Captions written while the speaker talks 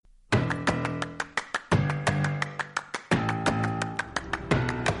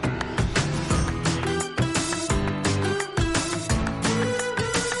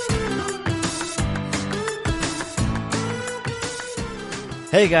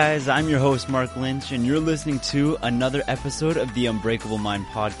Hey guys, I'm your host Mark Lynch, and you're listening to another episode of the Unbreakable Mind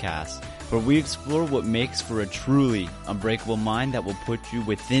podcast, where we explore what makes for a truly unbreakable mind that will put you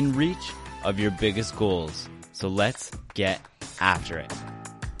within reach of your biggest goals. So let's get after it.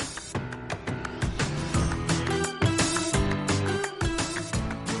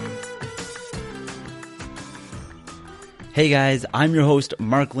 Hey guys, I'm your host,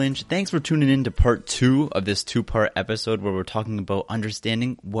 Mark Lynch. Thanks for tuning in to part 2 of this 2-part episode where we're talking about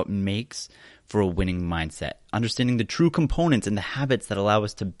understanding what makes for a winning mindset, understanding the true components and the habits that allow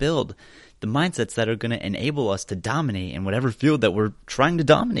us to build the mindsets that are going to enable us to dominate in whatever field that we're trying to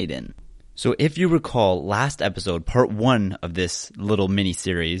dominate in. So if you recall, last episode, part 1 of this little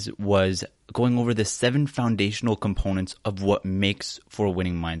mini-series was going over the 7 foundational components of what makes for a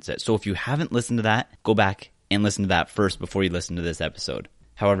winning mindset. So if you haven't listened to that, go back and listen to that first before you listen to this episode.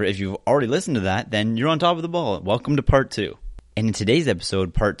 However, if you've already listened to that, then you're on top of the ball. Welcome to part 2. And in today's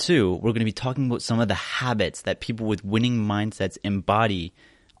episode, part 2, we're going to be talking about some of the habits that people with winning mindsets embody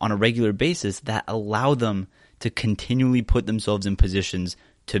on a regular basis that allow them to continually put themselves in positions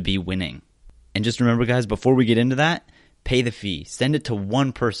to be winning. And just remember, guys, before we get into that, pay the fee. Send it to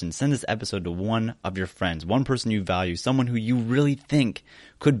one person. Send this episode to one of your friends, one person you value, someone who you really think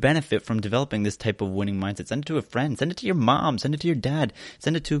could benefit from developing this type of winning mindset. Send it to a friend. Send it to your mom. Send it to your dad.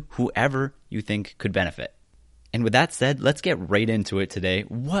 Send it to whoever you think could benefit. And with that said, let's get right into it today.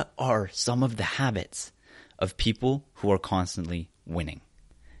 What are some of the habits of people who are constantly winning?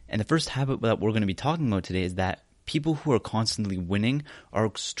 And the first habit that we're going to be talking about today is that people who are constantly winning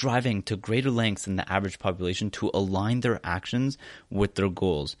are striving to greater lengths than the average population to align their actions with their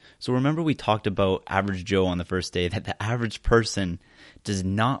goals. So remember we talked about average Joe on the first day, that the average person does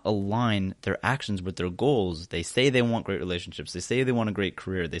not align their actions with their goals. They say they want great relationships. They say they want a great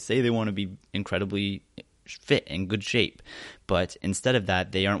career. They say they want to be incredibly fit in good shape, but instead of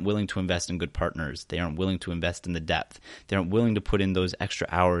that, they aren't willing to invest in good partners. They aren't willing to invest in the depth. They aren't willing to put in those extra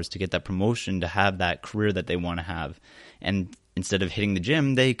hours to get that promotion, to have that career that they want to have. And instead of hitting the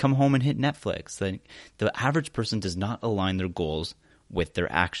gym, they come home and hit Netflix. Like, the average person does not align their goals with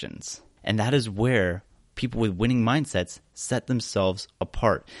their actions. And that is where people with winning mindsets set themselves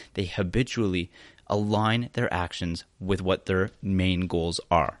apart. They habitually align their actions with what their main goals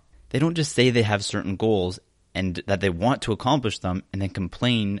are. They don't just say they have certain goals and that they want to accomplish them and then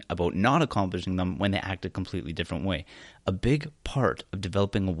complain about not accomplishing them when they act a completely different way. A big part of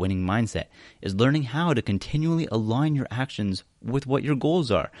developing a winning mindset is learning how to continually align your actions with what your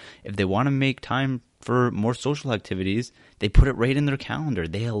goals are. If they want to make time for more social activities, they put it right in their calendar.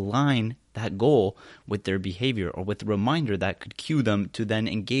 They align that goal with their behavior or with a reminder that could cue them to then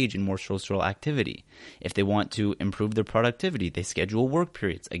engage in more social activity. If they want to improve their productivity, they schedule work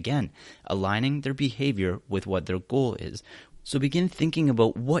periods. Again, aligning their behavior with what their goal is. So begin thinking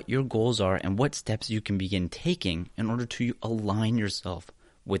about what your goals are and what steps you can begin taking in order to align yourself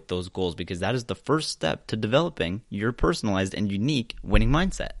with those goals, because that is the first step to developing your personalized and unique winning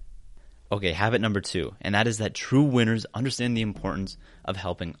mindset. Okay, habit number 2, and that is that true winners understand the importance of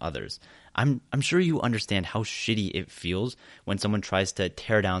helping others. I'm sure you understand how shitty it feels when someone tries to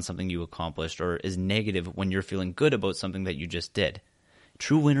tear down something you accomplished or is negative when you're feeling good about something that you just did.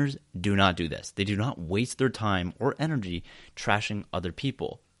 True winners do not do this. They do not waste their time or energy trashing other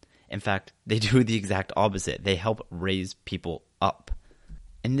people. In fact, they do the exact opposite. They help raise people up.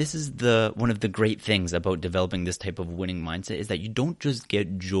 And this is one of the great things about developing this type of winning mindset, is that you don't just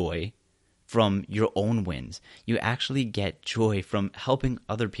get joy from your own wins. You actually get joy from helping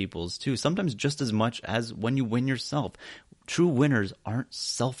other people's too, sometimes just as much as when you win yourself. True winners aren't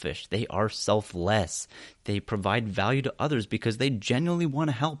selfish. They are selfless. They provide value to others because they genuinely want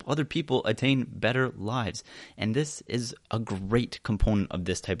to help other people attain better lives. And this is a great component of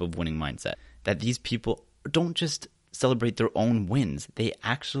this type of winning mindset, that these people don't just celebrate their own wins. They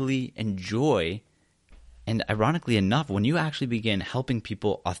actually enjoy. And ironically enough, when you actually begin helping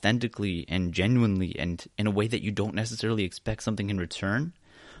people authentically and genuinely and in a way that you don't necessarily expect something in return,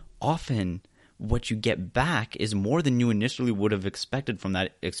 often what you get back is more than you initially would have expected from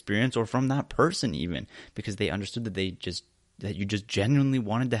that experience or from that person even, because they understood that that you just genuinely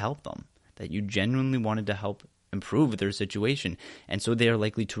wanted to help them, that you genuinely wanted to help improve their situation. And so they are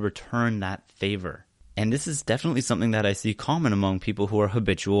likely to return that favor. And this is definitely something that I see common among people who are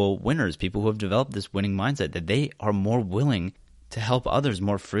habitual winners, people who have developed this winning mindset, that they are more willing to help others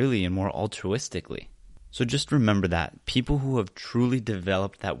more freely and more altruistically. So just remember that people who have truly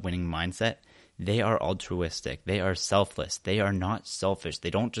developed that winning mindset, they are altruistic. They are selfless. They are not selfish.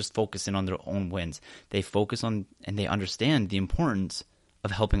 They don't just focus in on their own wins. They focus on and they understand the importance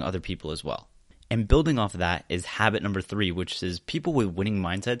of helping other people as well. And building off of that is habit number 3, which is people with winning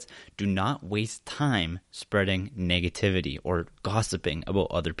mindsets do not waste time spreading negativity or gossiping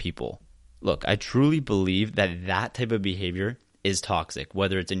about other people. Look, I truly believe that that type of behavior is toxic,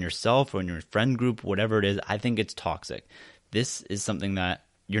 whether it's in yourself or in your friend group, whatever it is. I think it's toxic. This is something that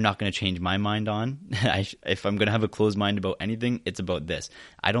you're not going to change my mind on. If I'm going to have a closed mind about anything, it's about this.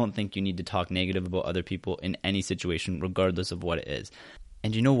 I don't think you need to talk negative about other people in any situation, regardless of what it is.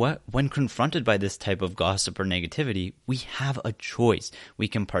 And you know what? When confronted by this type of gossip or negativity, we have a choice. We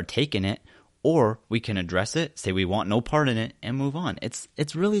can partake in it, or we can address it, say we want no part in it, and move on.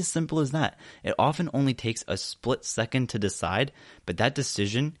 It's really as simple as that. It often only takes a split second to decide, but that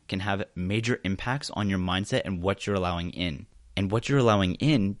decision can have major impacts on your mindset and what you're allowing in. And what you're allowing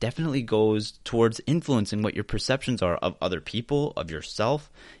in definitely goes towards influencing what your perceptions are of other people, of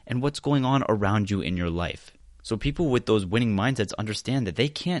yourself, and what's going on around you in your life. So people with those winning mindsets understand that they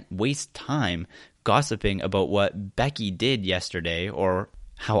can't waste time gossiping about what Becky did yesterday or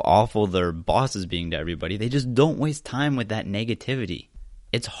how awful their boss is being to everybody. They just don't waste time with that negativity.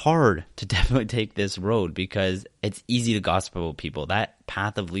 It's hard to definitely take this road because it's easy to gossip about people. That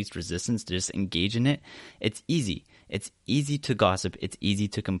path of least resistance, to just engage in it, it's easy. It's easy to gossip. It's easy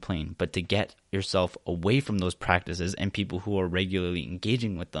to complain. But to get yourself away from those practices and people who are regularly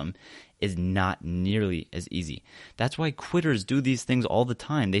engaging with them is not nearly as easy. That's why quitters do these things all the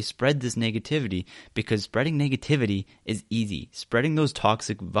time. They spread this negativity because spreading negativity is easy. Spreading those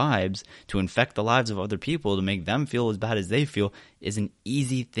toxic vibes to infect the lives of other people, to make them feel as bad as they feel, is an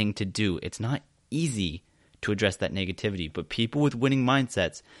easy thing to do. It's not easy to address that negativity, but people with winning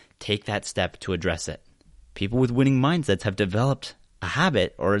mindsets take that step to address it. People with winning mindsets have developed a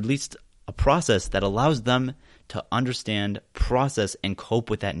habit, or at least a process, that allows them to understand, process, and cope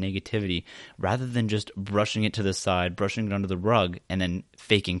with that negativity rather than just brushing it to the side, brushing it under the rug, and then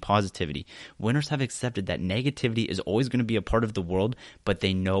faking positivity. Winners have accepted that negativity is always going to be a part of the world, but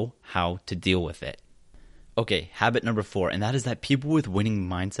they know how to deal with it. Okay, habit number 4, and that is that people with winning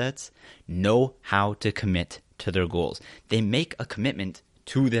mindsets know how to commit to their goals. They make a commitment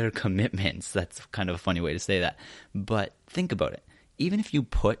to their commitments. That's kind of a funny way to say that. But think about it. Even if you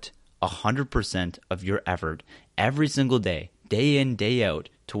put 100% of your effort every single day, day in, day out,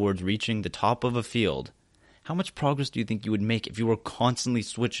 towards reaching the top of a field, how much progress do you think you would make if you were constantly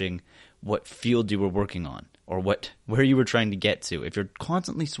switching what field you were working on or where you were trying to get to? If you're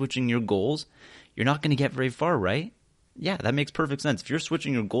constantly switching your goals, you're not going to get very far, right? Yeah, that makes perfect sense. If you're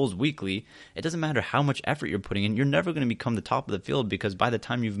switching your goals weekly, it doesn't matter how much effort you're putting in, you're never going to become the top of the field because by the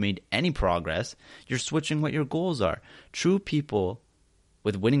time you've made any progress, you're switching what your goals are. True people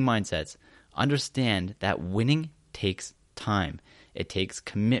with winning mindsets understand that winning takes time. It takes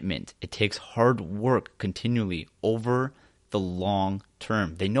commitment. It takes hard work continually over the long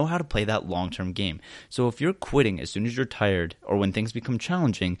term. They know how to play that long-term game. So if you're quitting as soon as you're tired or when things become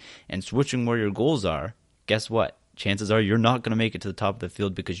challenging and switching where your goals are, guess what? Chances are you're not going to make it to the top of the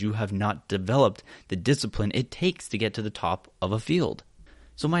field because you have not developed the discipline it takes to get to the top of a field.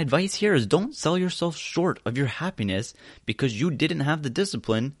 So my advice here is don't sell yourself short of your happiness because you didn't have the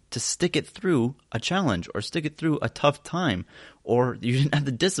discipline to stick it through a challenge or stick it through a tough time, or you didn't have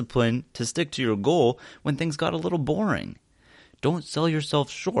the discipline to stick to your goal when things got a little boring. Don't sell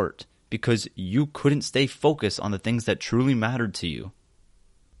yourself short because you couldn't stay focused on the things that truly mattered to you.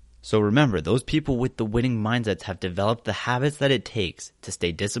 So remember, those people with the winning mindsets have developed the habits that it takes to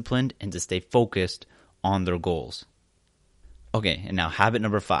stay disciplined and to stay focused on their goals. Okay, and now habit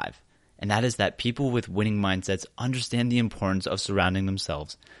number 5, and that is that people with winning mindsets understand the importance of surrounding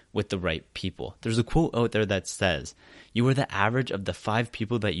themselves with the right people. There's a quote out there that says, "You are the average of the 5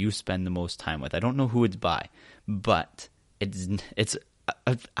 people that you spend the most time with." I don't know who it's by, but it's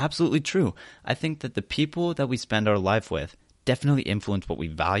absolutely true. I think that the people that we spend our life with definitely influence what we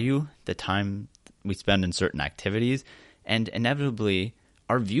value, the time we spend in certain activities, and inevitably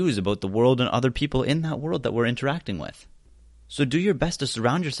our views about the world and other people in that world that we're interacting with. So do your best to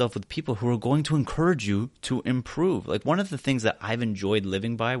surround yourself with people who are going to encourage you to improve. Like, one of the things that I've enjoyed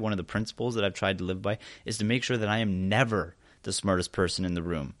living by, one of the principles that I've tried to live by, is to make sure that I am never the smartest person in the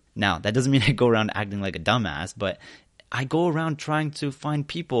room. Now, that doesn't mean I go around acting like a dumbass, but I go around trying to find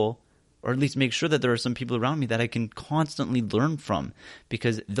people, or at least make sure that there are some people around me that I can constantly learn from,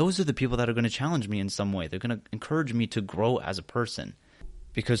 because those are the people that are going to challenge me in some way. They're going to encourage me to grow as a person.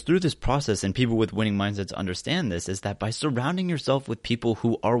 Because through this process, and people with winning mindsets understand this, is that by surrounding yourself with people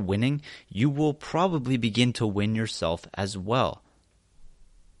who are winning, you will probably begin to win yourself as well.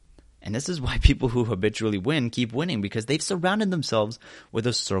 And this is why people who habitually win keep winning, because they've surrounded themselves with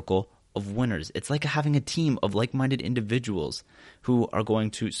a circle of winners. It's like having a team of like-minded individuals who are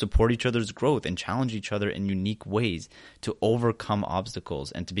going to support each other's growth and challenge each other in unique ways to overcome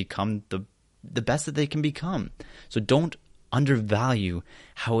obstacles and to become the best that they can become. So don't undervalue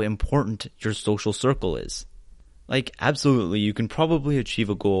how important your social circle is. Like, absolutely, you can probably achieve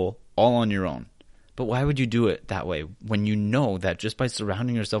a goal all on your own. But why would you do it that way when you know that just by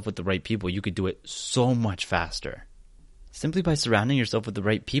surrounding yourself with the right people, you could do it so much faster? Simply by surrounding yourself with the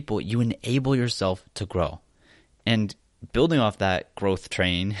right people, you enable yourself to grow. And building off that growth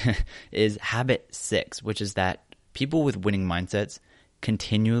train is habit 6, which is that people with winning mindsets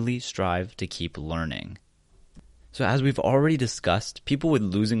continually strive to keep learning. So as we've already discussed, people with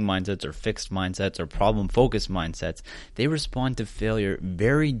losing mindsets or fixed mindsets or problem-focused mindsets, they respond to failure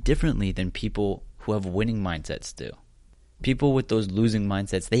very differently than people who have winning mindsets do. People with those losing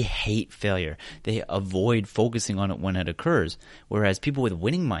mindsets, they hate failure. They avoid focusing on it when it occurs. Whereas people with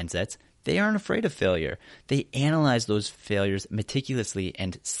winning mindsets, they aren't afraid of failure. They analyze those failures meticulously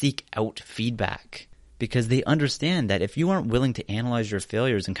and seek out feedback. Because they understand that if you aren't willing to analyze your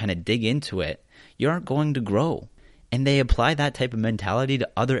failures and kind of dig into it, you aren't going to grow. And they apply that type of mentality to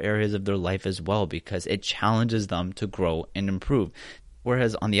other areas of their life as well because it challenges them to grow and improve.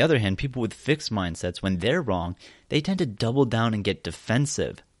 Whereas on the other hand, people with fixed mindsets, when they're wrong, they tend to double down and get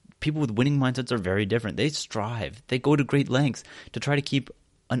defensive. People with winning mindsets are very different. They strive. They go to great lengths to try to keep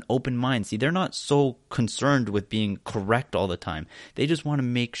an open mind. See, they're not so concerned with being correct all the time. They just want to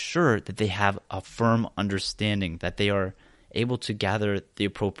make sure that they have a firm understanding, that they are able to gather the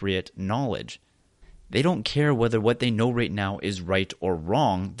appropriate knowledge. They don't care whether what they know right now is right or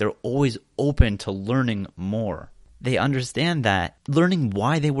wrong. They're always open to learning more. They understand that learning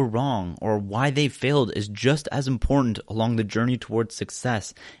why they were wrong or why they failed is just as important along the journey towards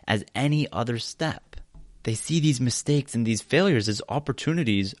success as any other step. They see these mistakes and these failures as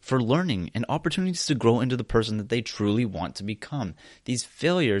opportunities for learning and opportunities to grow into the person that they truly want to become. These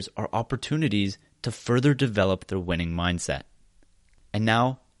failures are opportunities to further develop their winning mindset. And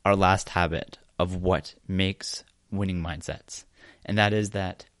now, our last habit of what makes winning mindsets. And that is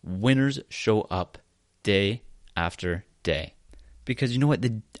that winners show up day after day. Because you know what?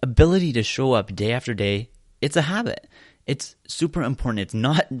 The ability to show up day after day, it's a habit. It's super important. It's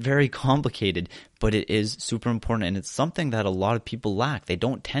not very complicated, but it is super important. And it's something that a lot of people lack. They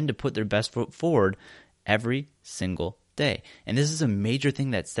don't tend to put their best foot forward every single day. And this is a major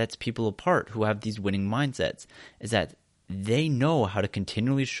thing that sets people apart who have these winning mindsets, is that they know how to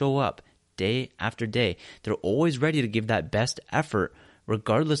continually show up day after day. They're always ready to give that best effort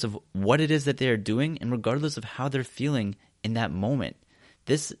regardless of what it is that they are doing and regardless of how they're feeling in that moment.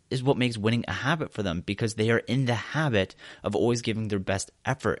 This is what makes winning a habit for them because they are in the habit of always giving their best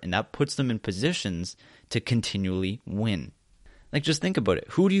effort, and that puts them in positions to continually win. Like, just think about it.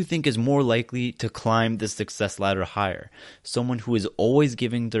 Who do you think is more likely to climb the success ladder higher? Someone who is always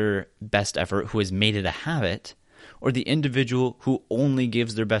giving their best effort, who has made it a habit, or the individual who only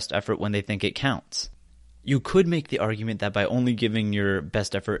gives their best effort when they think it counts? You could make the argument that by only giving your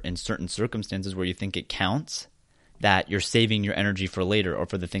best effort in certain circumstances where you think it counts, that you're saving your energy for later or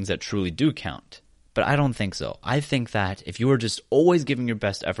for the things that truly do count. But I don't think so. I think that if you are just always giving your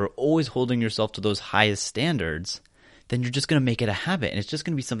best effort, always holding yourself to those highest standards, then you're just going to make it a habit, and it's just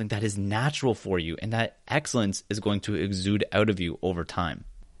going to be something that is natural for you, and that excellence is going to exude out of you over time.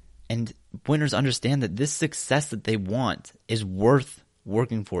 And winners understand that this success that they want is worth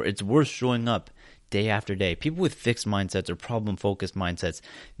working for. It's worth showing up day after day. People with fixed mindsets or problem-focused mindsets,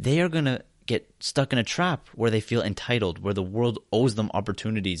 they are going to get stuck in a trap where they feel entitled, where the world owes them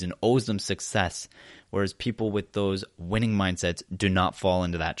opportunities and owes them success. Whereas people with those winning mindsets do not fall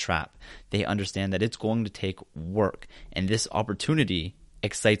into that trap. They understand that it's going to take work, and this opportunity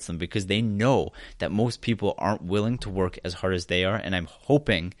excites them because they know that most people aren't willing to work as hard as they are. And I'm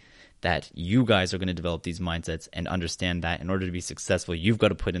hoping that you guys are going to develop these mindsets and understand that in order to be successful, you've got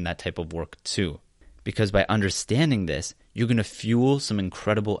to put in that type of work too. Because by understanding this, you're going to fuel some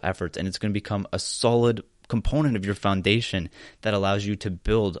incredible efforts, and it's going to become a solid component of your foundation that allows you to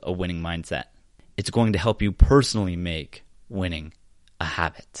build a winning mindset. It's going to help you personally make winning a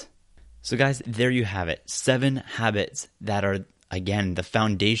habit. So guys, there you have it. 7 habits that are, again, the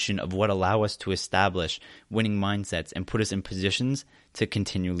foundation of what allow us to establish winning mindsets and put us in positions to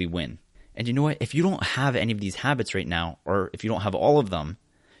continually win. And you know what? If you don't have any of these habits right now, or if you don't have all of them,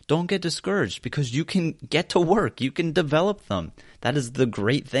 don't get discouraged because you can get to work. You can develop them. That is the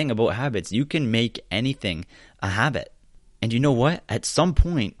great thing about habits. You can make anything a habit. And you know what? At some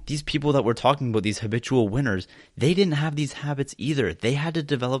point, these people that we're talking about, these habitual winners, they didn't have these habits either. They had to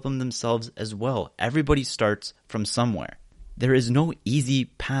develop them themselves as well. Everybody starts from somewhere. There is no easy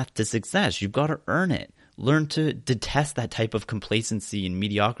path to success. You've got to earn it. Learn to detest that type of complacency and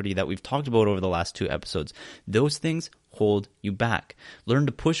mediocrity that we've talked about over the last 2 episodes. Those things hold you back. Learn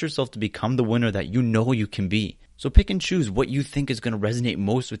to push yourself to become the winner that you know you can be. So pick and choose what you think is going to resonate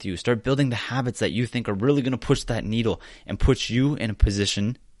most with you. Start building the habits that you think are really going to push that needle and put you in a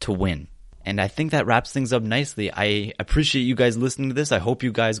position to win. And I think that wraps things up nicely. I appreciate you guys listening to this. I hope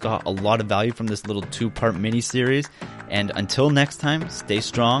you guys got a lot of value from this little 2-part mini series. And until next time, stay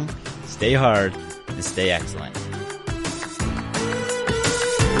strong, stay hard, and stay excellent.